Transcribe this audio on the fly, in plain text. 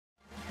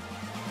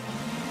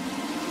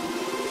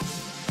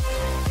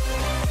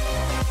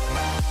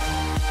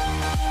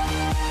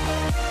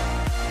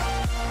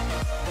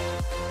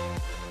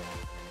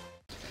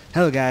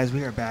Hello guys,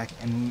 we are back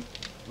and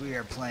we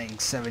are playing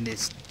 7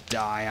 Days to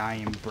Die. I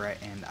am Brett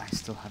and I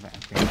still haven't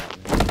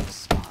upgraded that one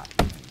spot.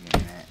 Give me a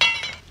minute.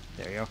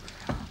 There you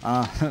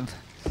go.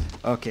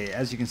 Okay,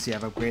 as you can see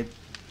I've upgraded,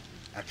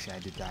 actually I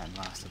did that in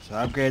last episode.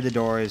 I upgraded the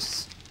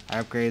doors,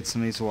 I upgraded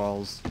some of these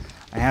walls.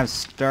 I have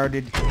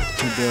started to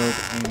build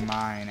a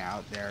mine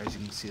out there. As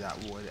you can see that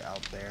wood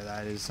out there,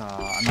 that is,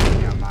 I'm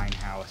making a mine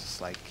house,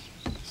 like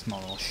a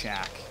small little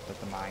shack that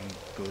the mine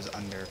goes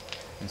under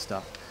and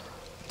stuff.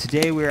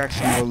 Today we're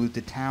actually going to loot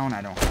the town.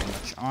 I don't have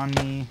much on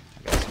me.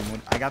 I got some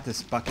wood. I got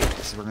this bucket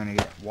because we're going to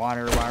get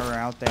water while we're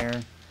out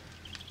there.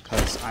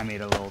 Because I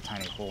made a little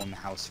tiny hole in the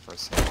house for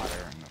some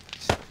water. I'm going to put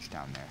a switch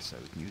down there so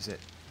we can use it.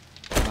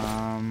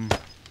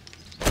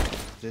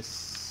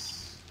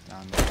 This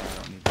down there, I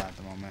don't need that at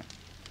the moment.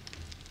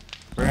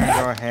 We're going to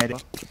go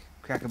ahead,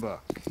 crack a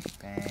book.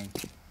 Bang.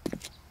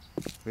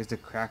 Where's the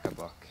crack a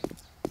book?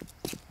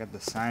 Got the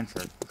sign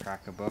for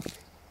crack a book.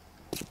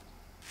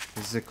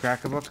 Is it a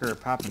crack a book or a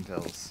poppin'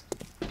 pills?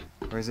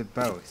 Or is it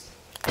both?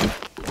 And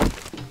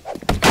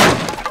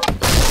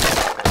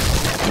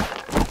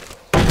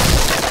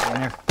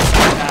they're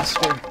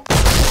faster.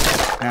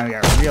 Now we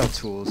got real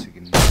tools, we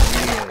can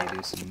really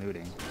do some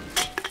looting.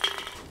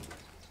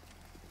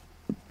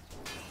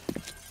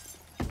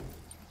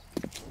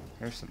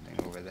 There's something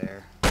over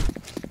there.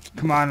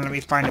 Come on, let me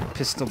find a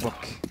pistol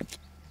book.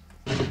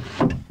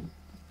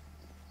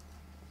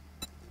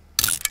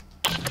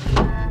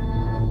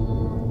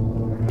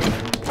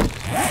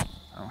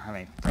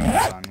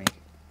 Frames on me.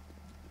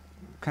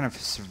 What kind of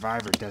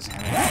survivor doesn't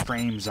have any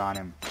frames on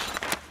him?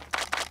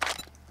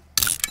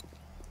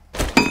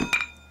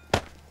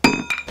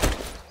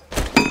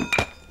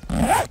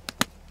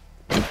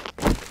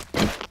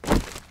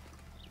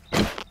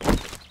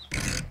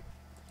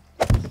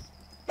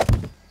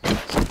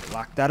 So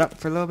lock that up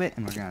for a little bit,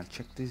 and we're gonna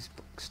check this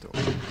bookstore,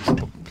 this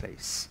book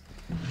place.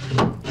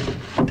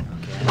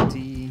 Okay,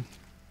 empty.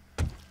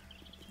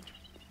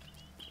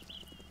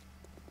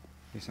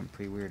 There's something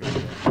pretty weird over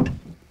there.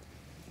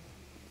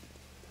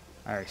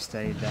 I already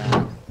studied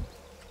that.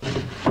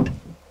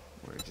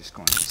 We're just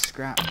going to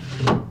scrap.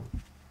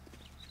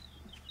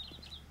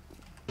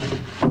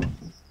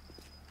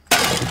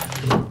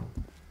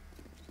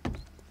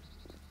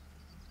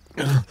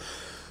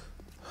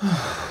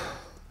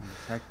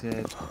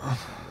 Undetected.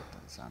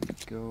 Zombie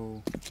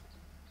go.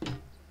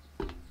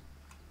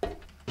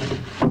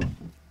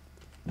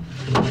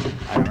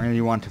 I don't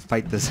really want to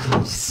fight the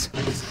zombies.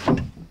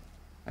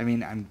 I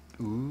mean,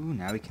 ooh,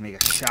 now we can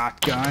make a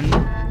shotgun.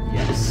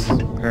 Yes,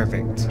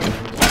 perfect.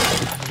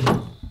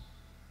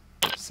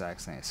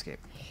 Accidentally escape.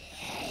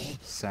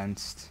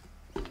 Sensed.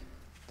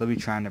 They'll be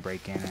trying to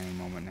break in any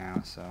moment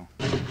now, so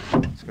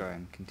let's go ahead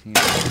and continue.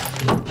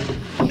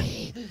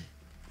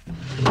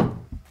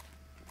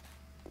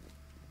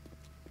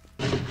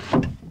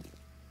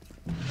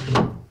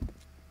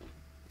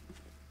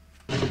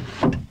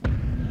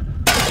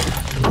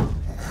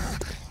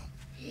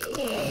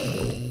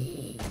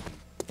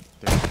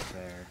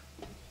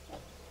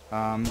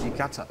 You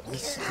got to,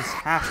 this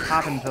half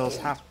poppin' pills,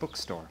 half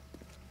bookstore.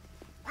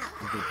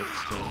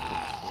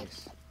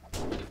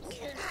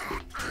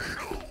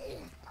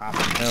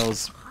 Poppin'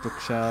 pills,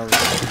 bookshelves,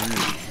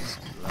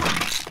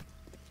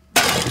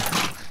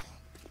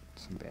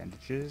 some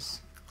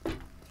bandages.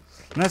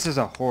 Unless there's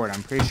a horde,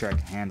 I'm pretty sure I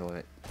can handle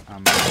it.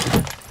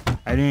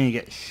 I do need to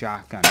get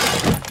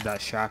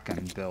that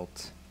shotgun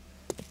built,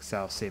 because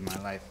that'll save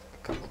my life a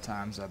couple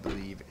times. I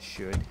believe it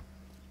should.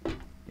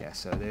 Yeah,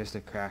 so there's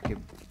the crack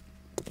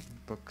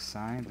book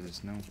sign, but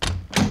there's no.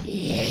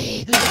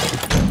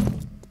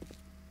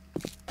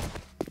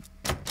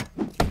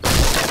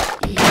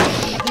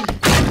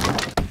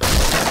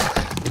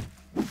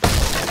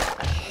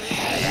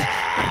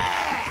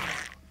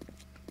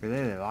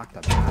 Really? They locked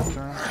the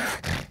bathroom?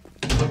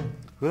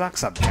 Who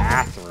locks a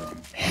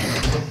bathroom?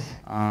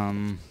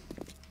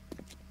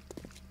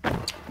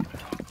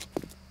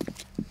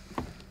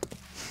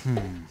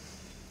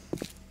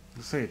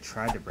 Looks like it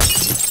tried to break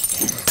it.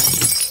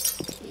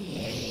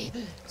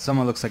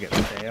 Someone looks like it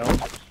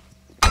failed.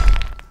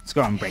 Let's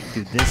go and break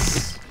through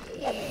this.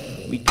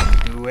 We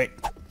can do it.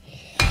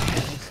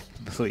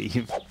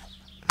 Believe.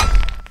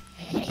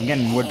 I'm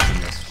getting wood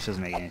from this, which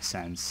doesn't make any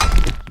sense.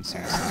 I'm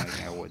seriously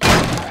making a wood.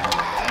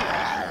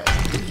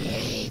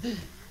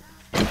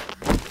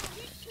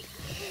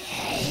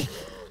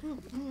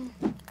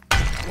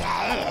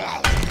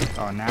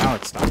 Oh, now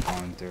it's not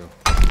going through.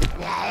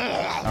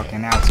 Okay,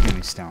 now it's giving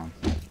me stone.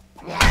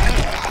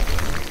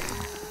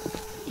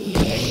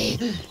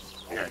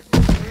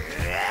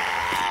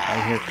 I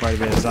hear quite a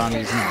bit of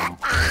zombies now.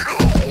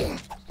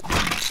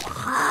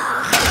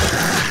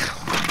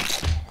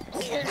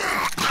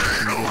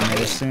 Some good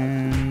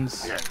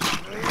medicines.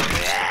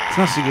 It's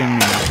mostly giving me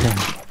nothing.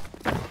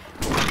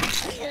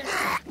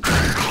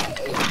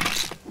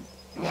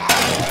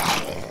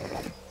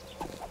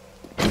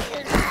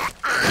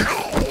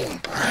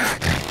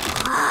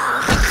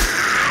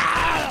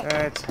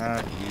 Let's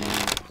have you.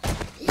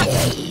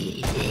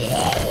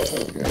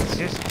 It's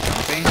just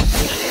jumping.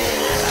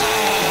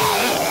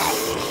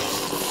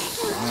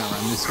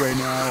 right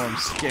now. I'm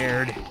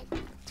scared,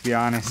 to be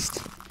honest.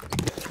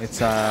 It's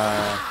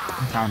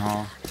town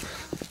hall.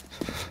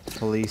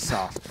 Police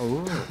off.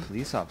 Oh,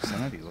 police officer.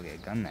 Some people get a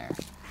gun there.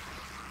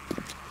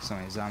 So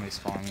many zombies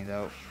following me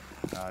though.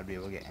 I'd be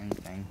able to get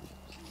anything.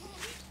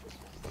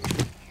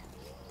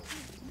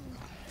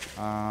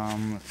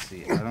 Let's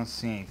see. I don't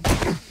see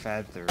any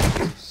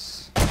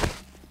feathers.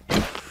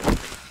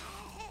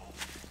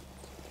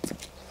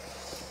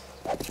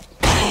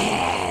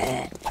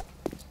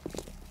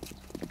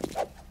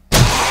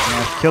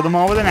 I've killed them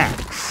all with an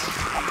axe.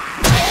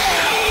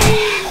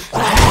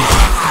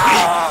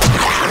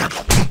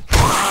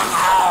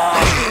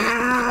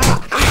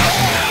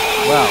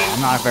 Well,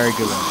 I'm not very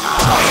good with them.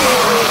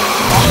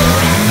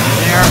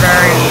 They're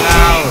very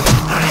loud.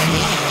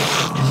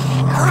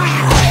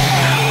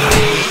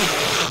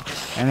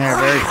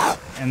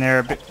 And they're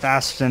a bit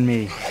faster than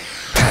me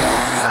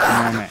at the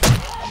moment.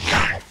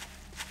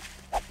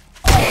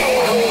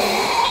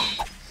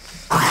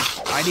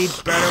 I need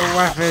better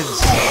weapons.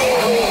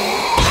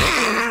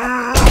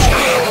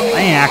 I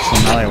need an actual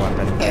melee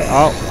weapon.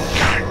 Oh,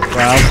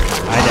 well,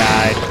 I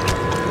died.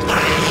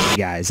 Hey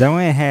guys, I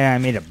went ahead and I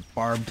made a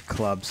barbed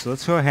club, so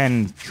let's go ahead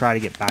and try to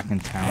get back in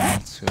town.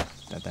 Let's go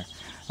that there.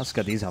 Let's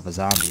get these off a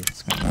zombie.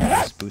 Let's go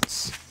get those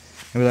boots.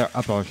 Maybe they're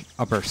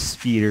upper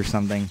speed or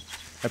something.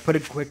 I put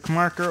a quick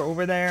marker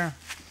over there.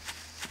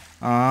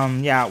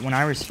 Yeah, when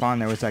I respawned,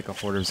 there was like a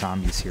horde of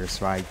zombies here,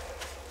 so I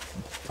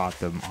fought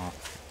them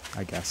off,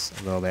 I guess,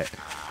 a little bit.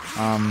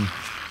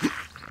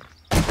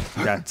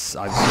 That's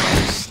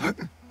obviously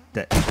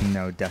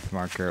no death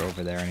marker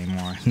over there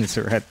anymore. It's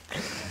a red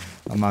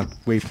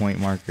waypoint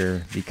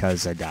marker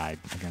because I died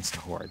against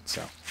a horde.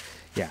 So,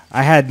 yeah,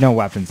 I had no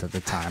weapons at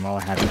the time. All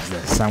I had was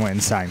this. I went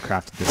inside and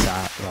crafted this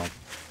out. Well,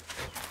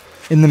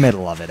 in the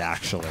middle of it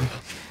actually.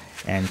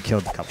 And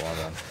killed a couple of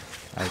them,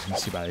 as you can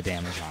see by the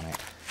damage on it.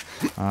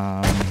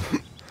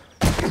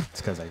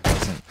 It's because I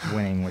wasn't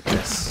winning with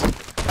this,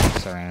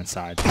 so I ran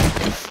inside.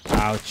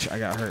 Ouch, I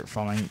got hurt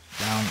falling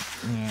down.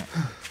 Yeah.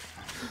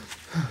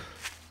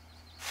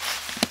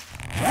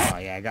 Oh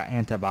yeah, I got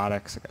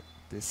antibiotics. I got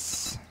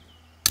this.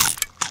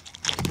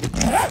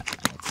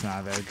 It's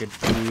not very good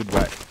food,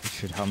 but it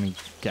should help me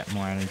get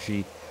more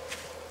energy.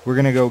 We're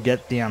gonna go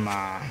get the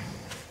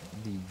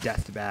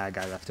death bag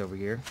I left over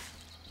here.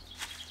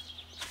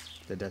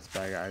 The death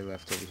bag I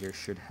left over here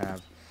should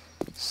have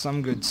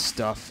some good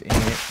stuff in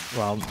it.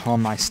 Well, all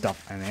my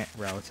stuff in it,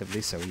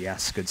 relatively. So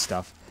yes, good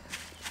stuff.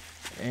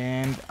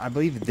 And I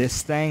believe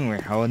this thing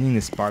we're holding,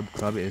 this barbed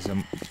club, is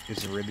a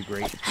really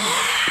great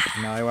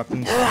melee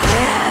weapon.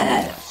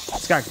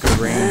 It's got good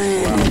range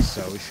as well,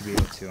 so we should be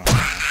able to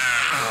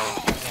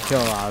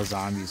kill a lot of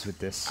zombies with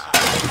this.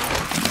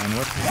 And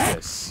what is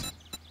this?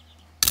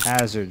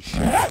 Hazard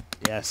shot.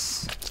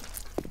 Yes.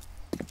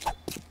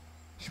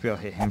 Should be able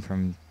to hit him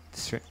from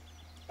this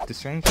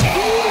range.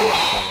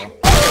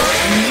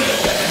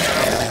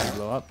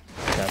 Blow up.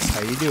 That's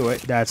how you do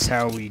it. That's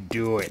how we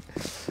do it.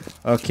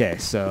 Okay,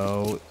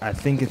 so I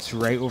think it's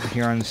right over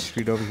here on the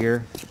street over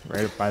here,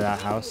 right up by that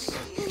house.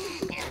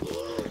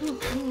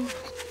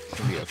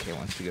 Should be okay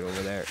once we get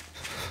over there.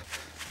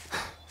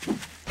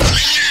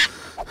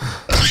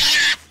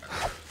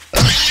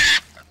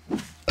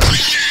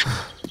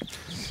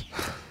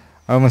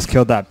 I almost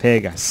killed that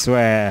pig, I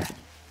swear.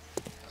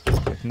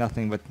 With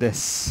nothing but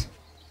this.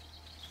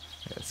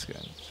 That's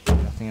good.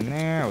 Nothing in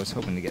there. I was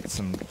hoping to get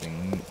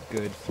something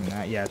good from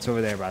that. Yeah, it's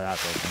over there by that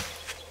building.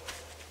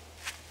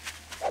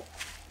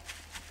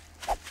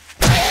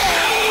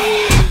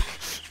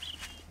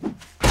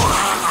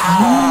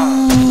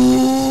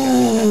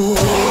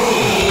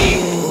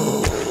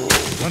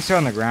 Once they're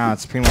on the ground,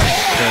 it's pretty much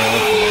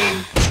still.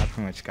 I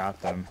pretty much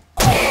got them.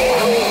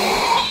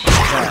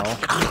 Well,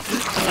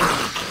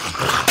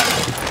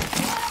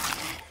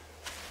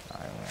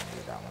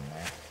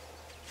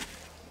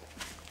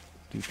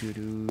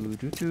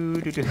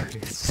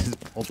 It's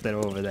just bolted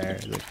over there.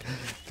 Like,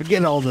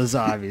 forget all the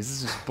zombies.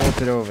 It's just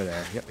bolted over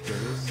there. Yep, here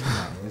it is.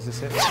 No, is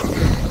this it?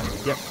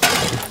 Yep.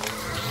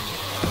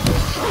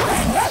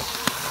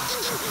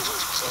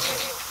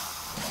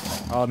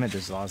 I'll admit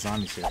there's a lot of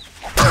zombies here.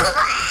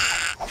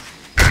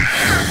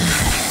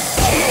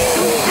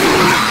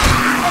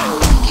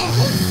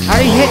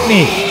 How'd he hit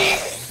me?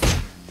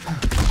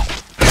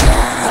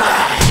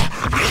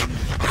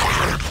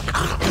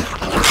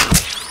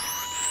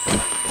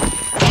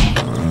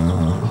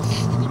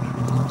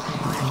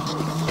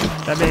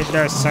 That made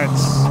no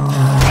sense.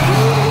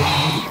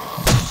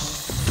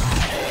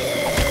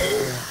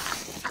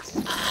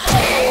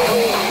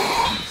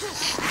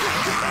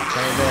 Back a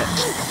bit.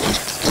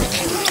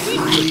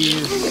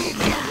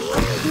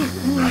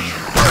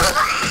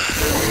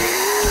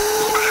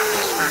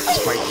 Let's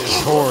fight this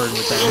horde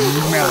with that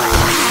melee.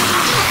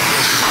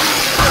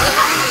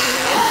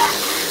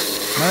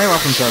 Melee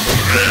weapons are a bit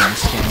different in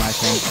this game, I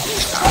think.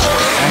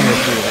 I'm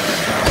gonna do that.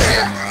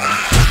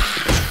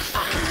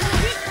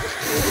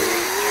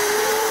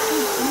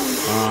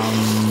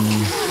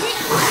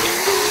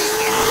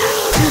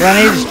 That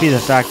may just be the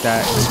fact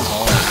that it's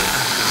hard.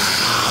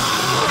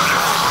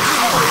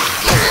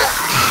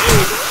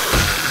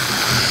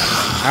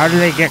 How do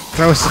they get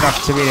close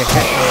enough to me to hit me?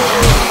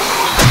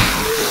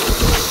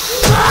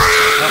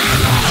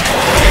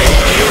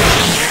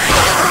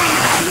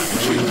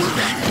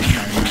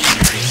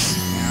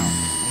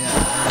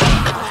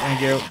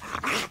 Thank you.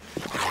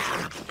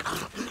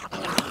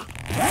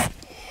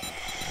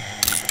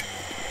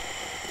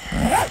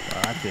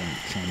 Well, that didn't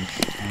change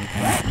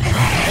anything.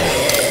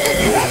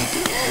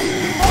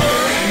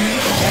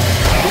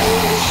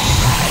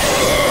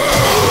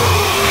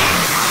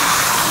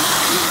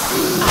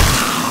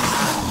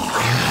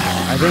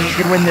 I think we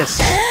can win this.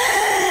 I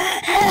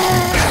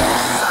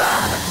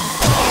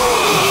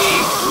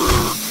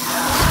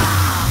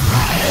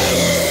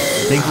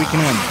think we can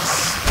win this.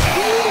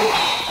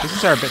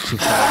 These are a bit too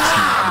fast.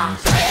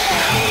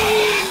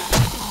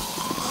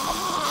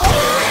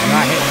 I'm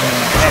not hitting him in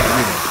the head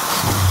either.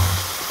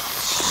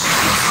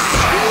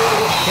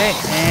 Okay,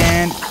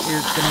 and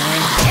we're gonna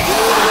win.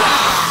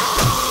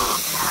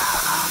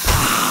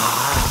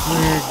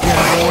 We're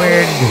gonna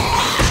win.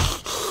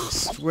 I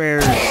swear.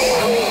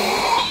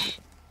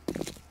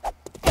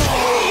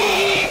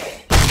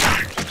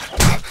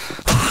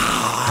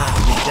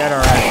 Dead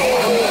already.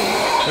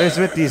 What is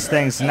with these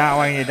things not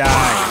wanting to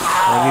die?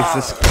 Or at least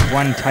this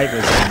one type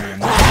of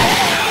zombie.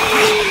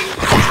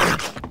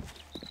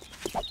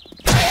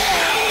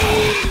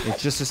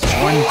 It's just this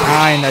one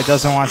kind that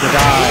doesn't want to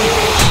die.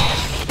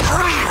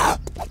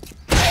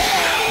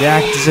 They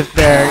act as if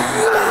they're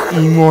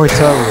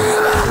immortal.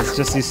 It's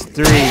just these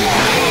three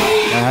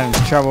that I'm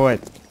having trouble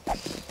with.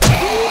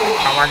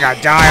 Oh my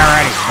god, die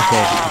already!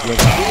 Okay, look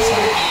on this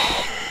side.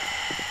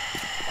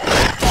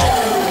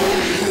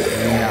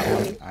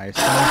 I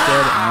smashed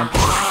it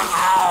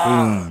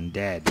and boom,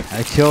 dead.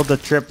 I killed the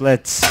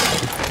triplets.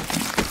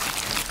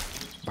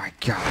 My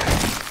god.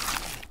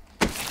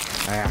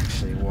 I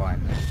actually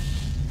won.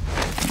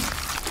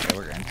 Okay,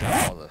 we're gonna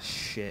drop all the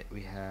shit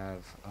we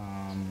have.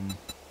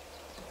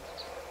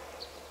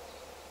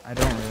 I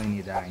don't really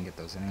need that. I can get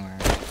those anywhere.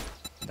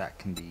 That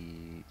can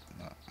be...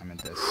 No, I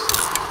meant this.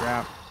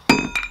 Scrap.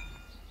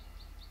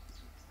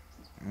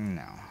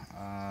 No.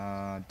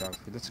 Dog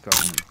food. Let's go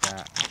ahead and eat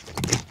that.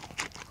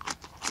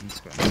 Let's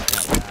go ahead and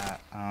scrap that.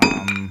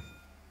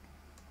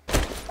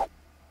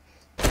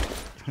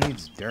 Who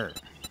needs dirt?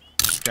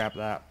 Scrap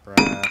that.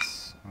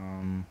 Brass.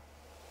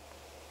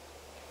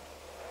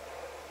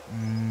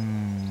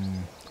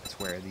 Let's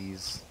wear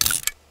these.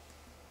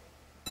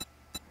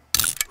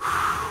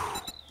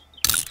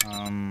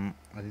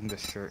 I think the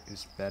shirt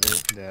is better.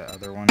 The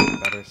other one is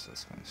better, so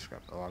let's go and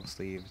scrap the long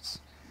sleeves.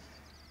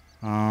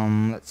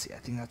 Let's see. I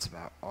think that's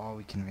about all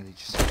we can really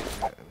just get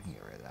rid of. We can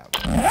get rid of that.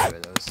 We can get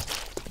rid of those.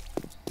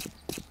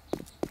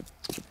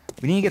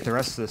 We need to get the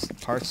rest of the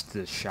parts to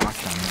the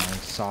shotgun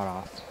sawed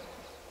off.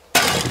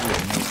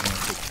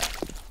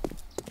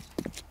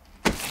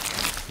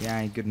 Yeah,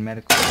 any good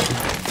medical?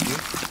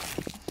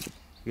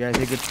 You guys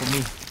are good for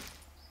me.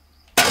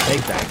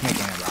 Take that. I can make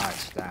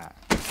antibiotics for that.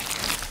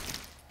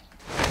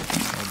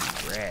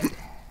 Bread.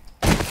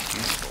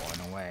 Useful in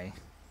a way.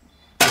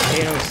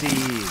 Potato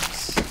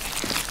seeds.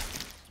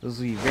 Those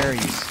will be very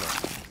useful.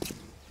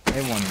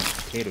 Everyone needs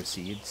potato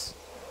seeds.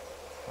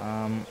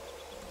 I'll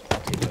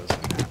take those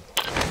in that.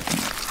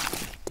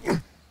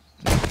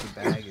 The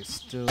bag is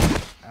still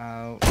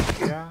out.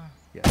 Yeah,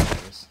 there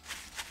it is.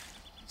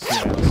 See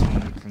what else we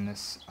need from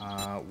this.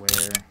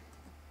 Where?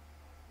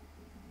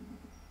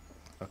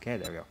 Okay,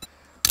 there we go.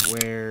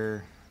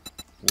 Where?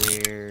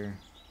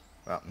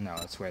 Well, no,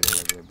 let's wear the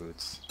regular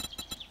boots.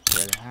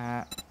 Wear the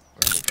hat.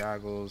 Wear the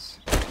goggles.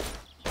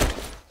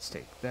 Let's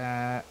take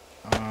that.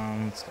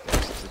 Let's get the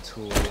rest of the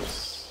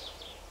tools.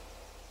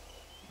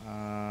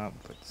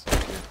 Put this up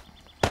here.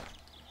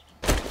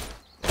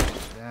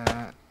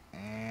 That.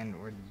 And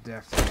we're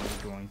definitely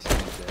going to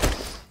need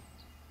this.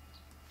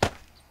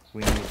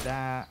 We need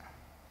that.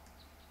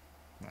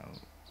 No.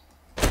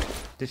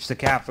 Ditch the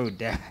cat food,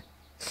 damn it.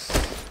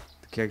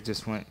 The character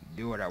just went,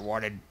 do what I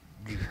wanted.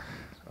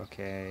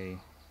 Okay.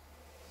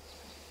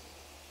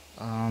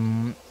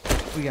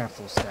 We got a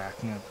full stack.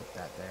 I'm gonna put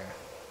that there.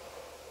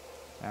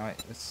 Now wait,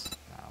 I was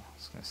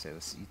gonna say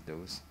let's eat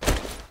those.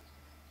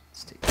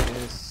 Let's take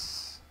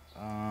this.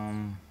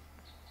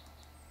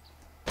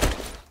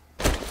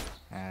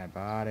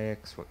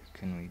 Antibiotics. What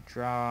can we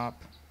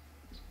drop?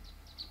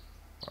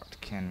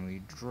 What can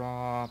we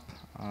drop?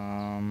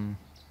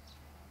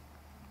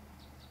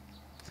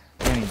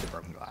 We need the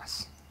broken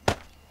glass.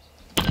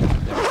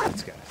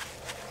 Let's go.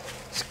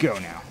 Let's go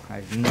now.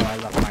 I know I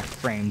left my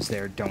frames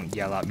there. Don't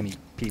yell at me,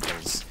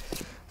 peoples.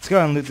 Let's go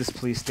and loot this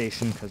police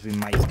station because we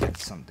might get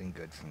something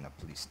good from the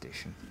police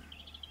station.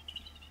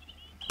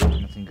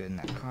 Nothing good in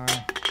that car.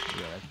 Yeah,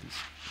 I like these.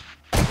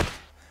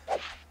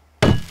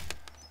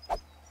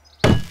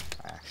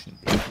 I actually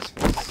need these for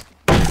this.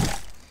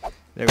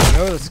 There we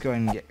go. Let's go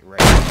ahead and get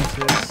right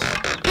into this.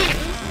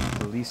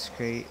 Police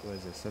crate. What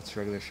is this? That's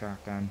regular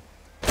shotgun.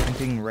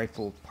 Hunting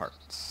rifle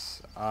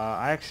parts.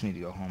 I actually need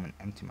to go home and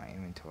empty my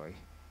inventory.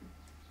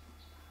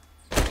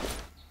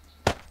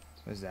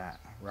 What is that?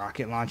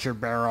 Rocket launcher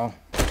barrel.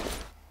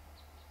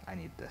 I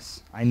need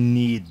this. I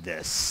need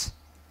this.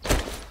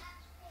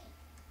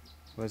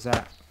 Was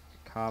that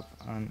cop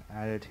on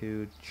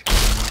attitude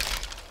challenge?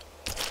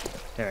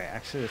 There,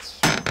 actually, let's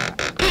try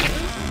that.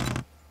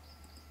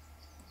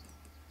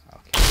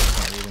 Okay,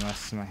 can't read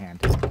unless it's in my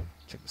hand.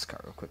 Check this car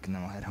real quick and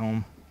then we'll head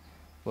home.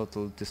 We'll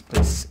loot this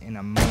place in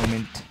a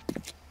moment.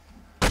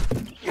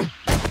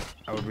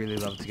 I would really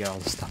love to get all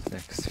the stuff there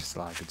because there's a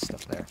lot of good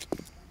stuff there.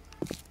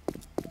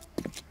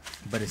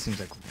 But it seems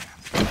like we're gonna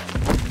have to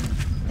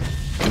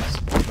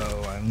this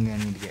bow. I'm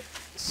gonna need to get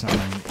some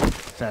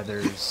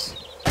feathers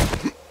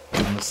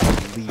and some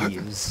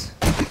leaves.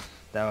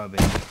 That would have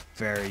been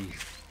very,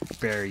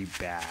 very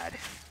bad.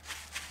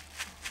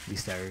 At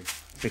least I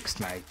fixed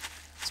my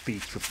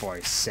speech before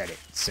I said it,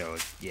 so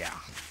yeah.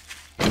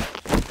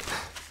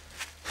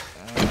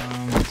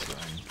 Let's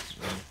run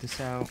this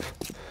out.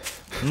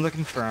 I'm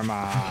looking for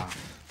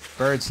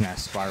bird's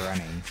nest while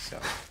running, so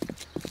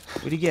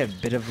we did get a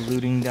bit of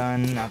looting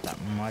done, not that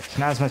much,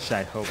 not as much as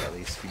I'd hope. At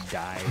least we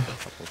died a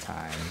couple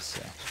times.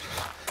 So.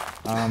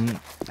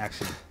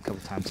 Actually, a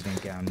couple times I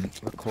didn't get on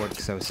record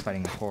because I was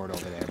fighting a horde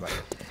over there, but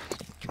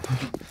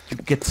you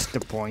get the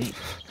point.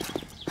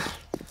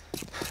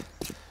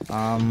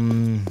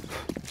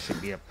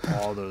 Should beat up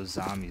all those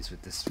zombies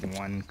with this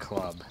one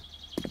club.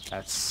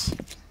 That's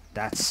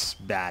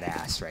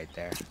badass right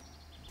there.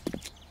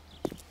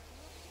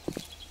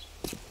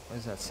 What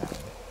does that sound?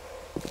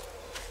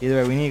 Either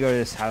way, we need to go to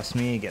this house.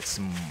 We need to get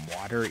some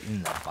water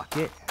in the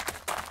bucket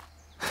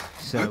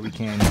so we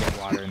can get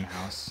water in the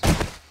house.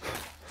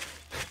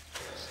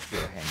 Go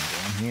ahead and go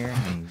in here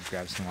and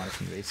grab some water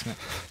from the basement.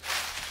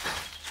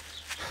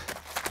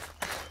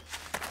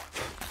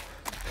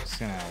 Just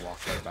gonna walk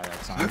right by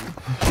that zombie.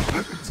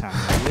 That's how I'm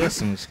gonna do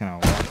this. I'm just gonna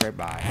walk right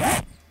by.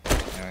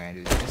 And we're gonna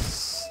do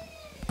this.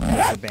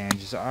 The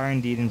bandages are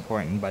indeed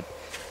important, but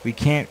we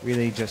can't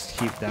really just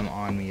keep them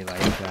on me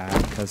like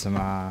that because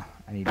I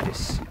need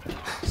this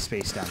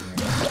space down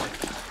here.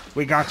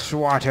 We got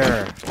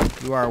water.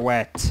 You are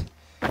wet.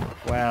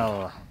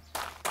 Well,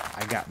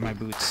 I got my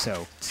boots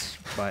soaked,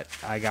 but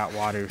I got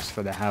waters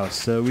for the house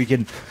so we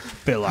can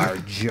fill our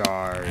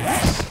jars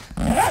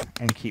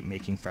and keep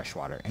making fresh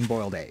water and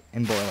boiled egg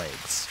and boil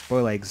eggs.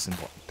 Boil eggs is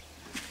important.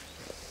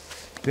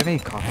 Do we have any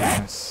coffee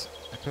on us?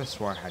 I could have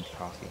swore I had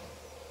coffee.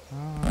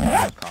 Oh, I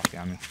have coffee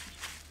on me.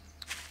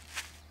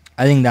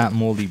 I think that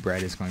moldy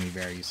bread is going to be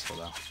very useful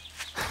though.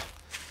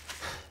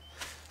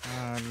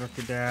 Look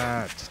at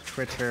that.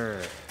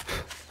 Twitter.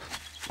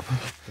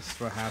 This is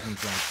what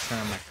happens when I turn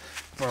on my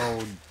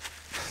phone.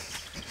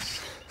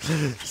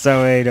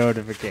 So many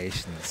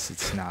notifications.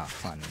 It's not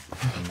funny.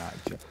 I'm not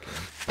joking.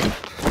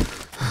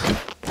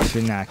 I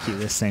should not keep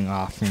this thing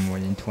off for more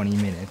than 20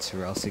 minutes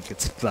or else it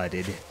gets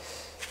flooded.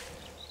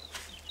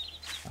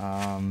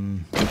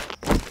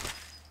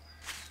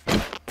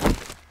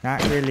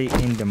 Not really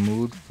in the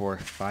mood for a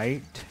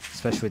fight,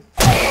 especially with...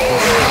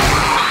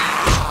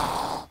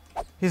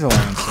 He's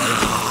alone, so...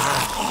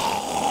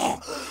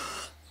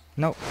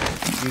 Nope,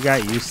 you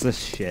got useless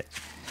shit.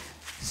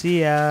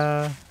 See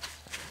ya!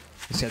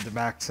 Let's head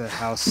back to the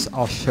house.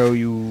 I'll show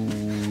you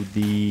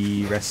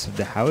the rest of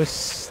the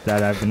house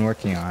that I've been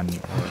working on.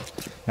 Or,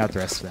 not the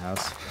rest of the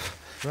house.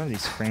 What are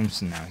these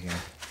frames now here?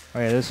 Oh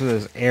yeah, this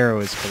was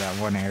arrows for that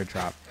one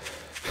airdrop.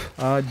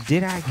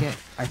 Did I get...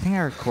 I think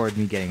I recorded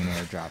me getting an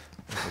airdrop.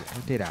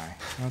 Or did I?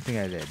 I don't think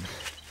I did.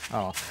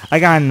 Oh, I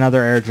got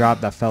another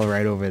airdrop that fell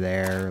right over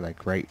there,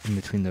 like right in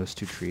between those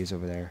two trees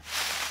over there.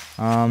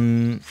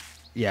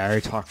 Yeah, I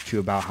already talked to you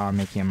about how I'm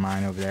making a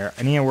mine over there.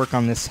 I need to work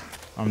on this,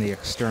 on the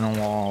external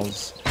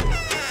walls.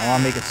 I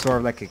want to make it sort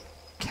of like a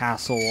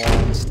castle wall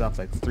and stuff,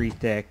 like 3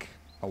 thick,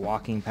 a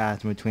walking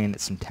path in between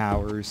it, some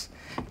towers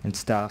and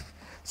stuff,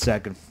 so I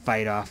can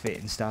fight off it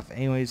and stuff.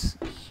 Anyways,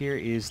 here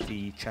is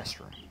the chest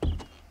room.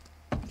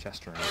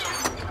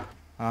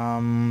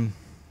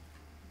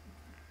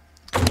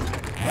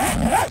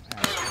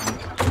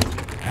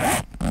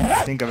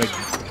 Think of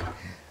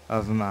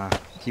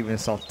keeping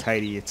this all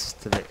tidy. It's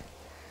a bit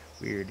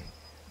weird.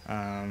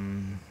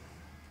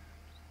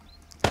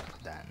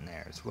 Put that in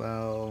there as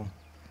well.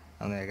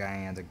 I don't think I got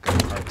any other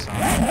good parts on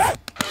it.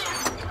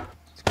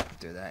 Let's go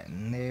throw that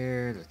in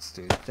there. Let's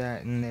throw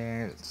that in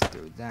there. Let's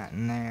throw that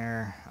in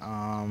there.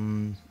 I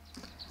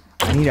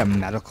need a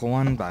medical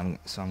one, but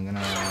so I'm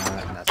gonna.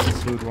 That's the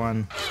food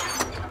one.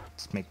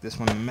 Let's make this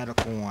one a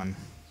medical one.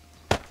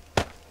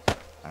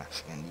 I'm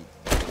actually gonna need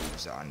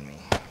these on me.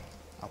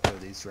 I'll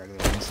put these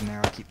regular ones in there.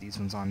 I'll keep these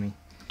ones on me.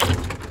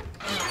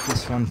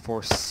 This one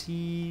for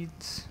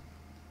seeds.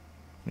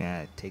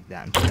 Yeah, take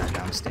that and put that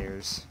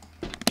downstairs.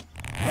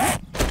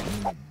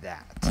 Don't need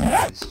that.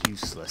 That is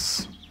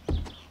useless.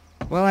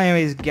 Well,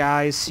 anyways,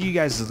 guys, see you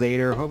guys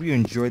later. Hope you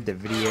enjoyed the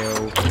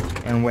video.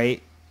 And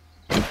wait,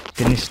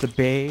 finish the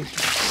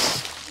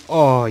base.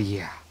 Oh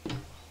yeah,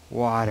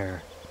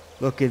 water.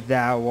 Look at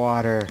that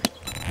water.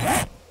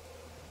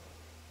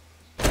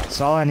 That's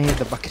all I needed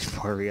the bucket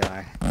for, really.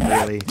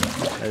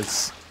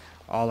 That's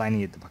all I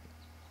needed the bucket.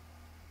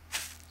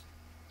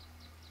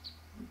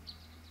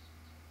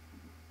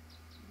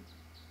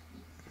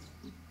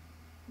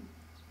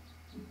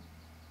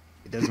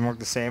 It doesn't work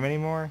the same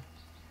anymore?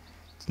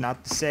 It's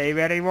not the save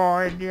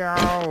anymore, yo!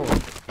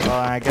 Well,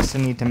 I guess I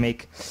need to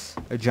make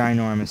a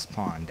ginormous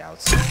pond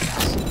outside.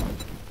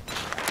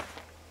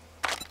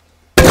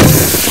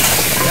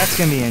 That's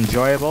gonna be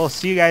enjoyable.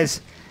 See you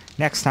guys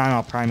next time.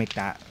 I'll probably make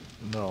that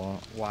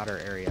little water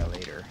area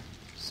later.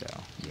 So,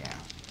 yeah.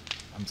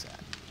 I'm sad.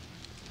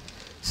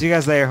 See you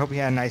guys later. Hope you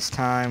had a nice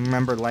time.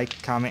 Remember,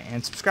 like, comment,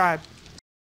 and subscribe.